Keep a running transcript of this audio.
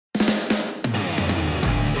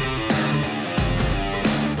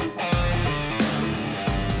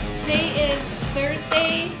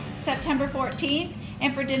September 14th,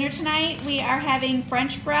 and for dinner tonight we are having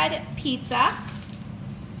French bread pizza.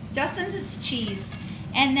 Justin's is cheese,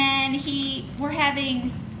 and then we're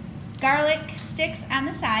having garlic sticks on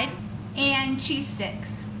the side and cheese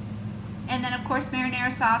sticks, and then of course marinara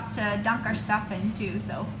sauce to dunk our stuff in too.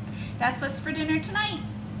 So that's what's for dinner tonight.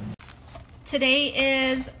 Today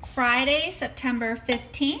is Friday, September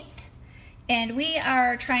 15th, and we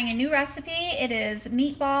are trying a new recipe. It is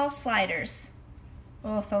meatball sliders.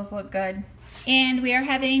 Oh, those look good. And we are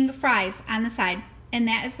having fries on the side, and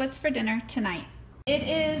that is what's for dinner tonight. It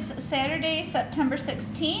is Saturday, September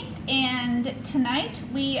 16th, and tonight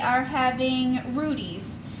we are having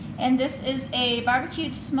Rudy's, and this is a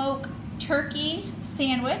barbecued smoked turkey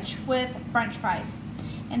sandwich with French fries,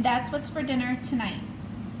 and that's what's for dinner tonight.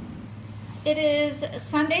 It is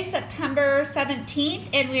Sunday, September 17th,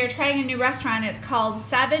 and we are trying a new restaurant. It's called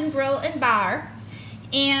 7 Grill and Bar,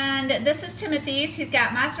 and this is Timothy's. He's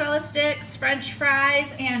got mozzarella sticks, French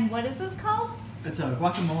fries, and what is this called? It's a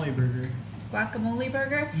guacamole burger. Guacamole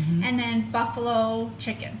burger, and then buffalo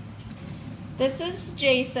chicken. This is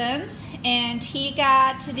Jason's, and he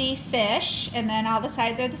got the fish, and then all the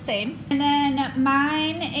sides are the same. And then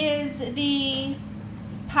mine is the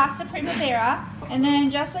pasta primavera, and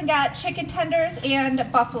then Justin got chicken tenders and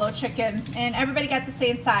buffalo chicken, and everybody got the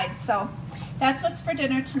same sides. So that's what's for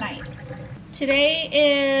dinner tonight. Today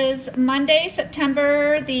is Monday,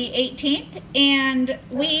 September the 18th, and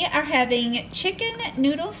we are having chicken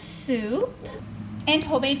noodle soup and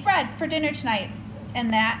homemade bread for dinner tonight.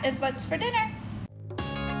 And that is what's for dinner.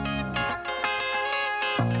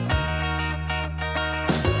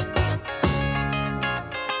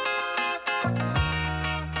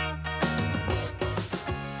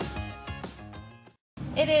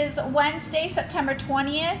 It is Wednesday, September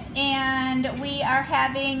 20th, and we are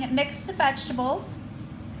having mixed vegetables.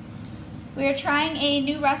 We are trying a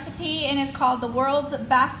new recipe, and it's called the World's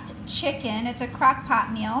Best Chicken. It's a crock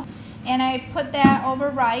pot meal, and I put that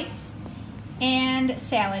over rice and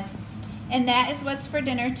salad. And that is what's for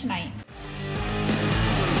dinner tonight.